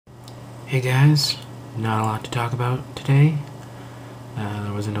Hey guys, not a lot to talk about today.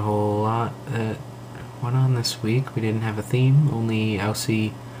 There wasn't a whole lot that went on this week. We didn't have a theme, only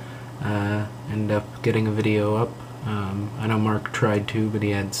Elsie ended up getting a video up. I know Mark tried to, but he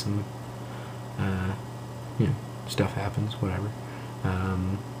had some, stuff happens, whatever.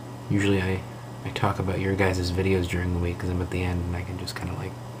 Usually I talk about your guys' videos during the week because I'm at the end and I can just kind of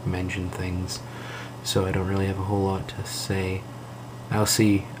like mention things. So I don't really have a whole lot to say.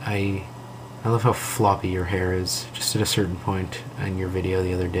 Elsie, I love how floppy your hair is. Just at a certain point in your video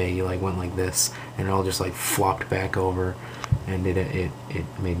the other day, you like went like this, and it all just like flopped back over, and it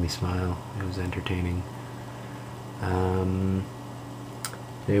made me smile. It was entertaining. Today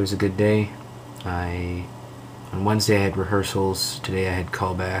was a good day. On Wednesday I had rehearsals. Today I had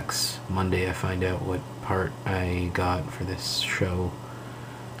callbacks. Monday I find out what part I got for this show.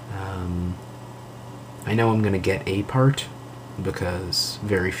 I know I'm gonna get a part, because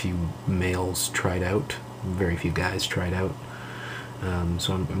very few males tried out, very few guys tried out,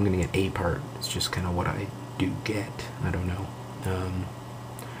 so I'm gonna get a part. It's just kind of what I do get. I don't know.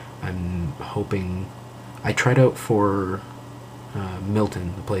 I'm hoping. I tried out for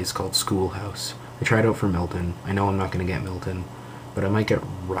Milton, the place called Schoolhouse. I tried out for Milton. I know I'm not gonna get Milton, but I might get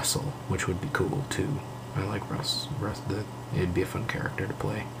Russell, which would be cool too. I like Russ. It'd be a fun character to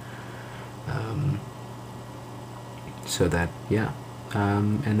play. So that, yeah.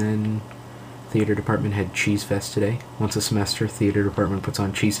 And then theater department had Cheese Fest today. Once a semester, theater department puts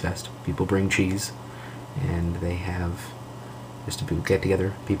on Cheese Fest. People bring cheese, and they have just people get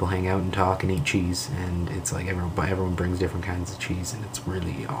together. People hang out and talk and eat cheese, and it's like everyone brings different kinds of cheese, and it's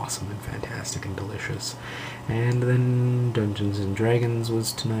really awesome and fantastic and delicious. And then Dungeons and Dragons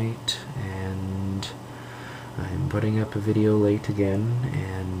was tonight, and I'm putting up a video late again,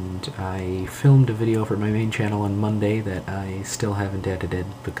 and I filmed a video for my main channel on Monday that I still haven't edited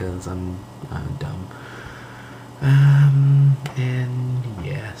because I'm dumb. And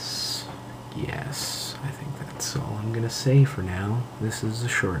yes, I think that's all I'm gonna say for now. This is a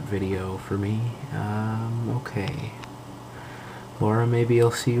short video for me. Okay. Laura, maybe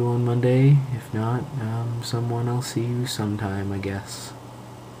I'll see you on Monday. If not, someone I'll see you sometime, I guess.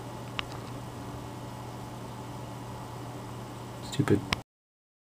 Stupid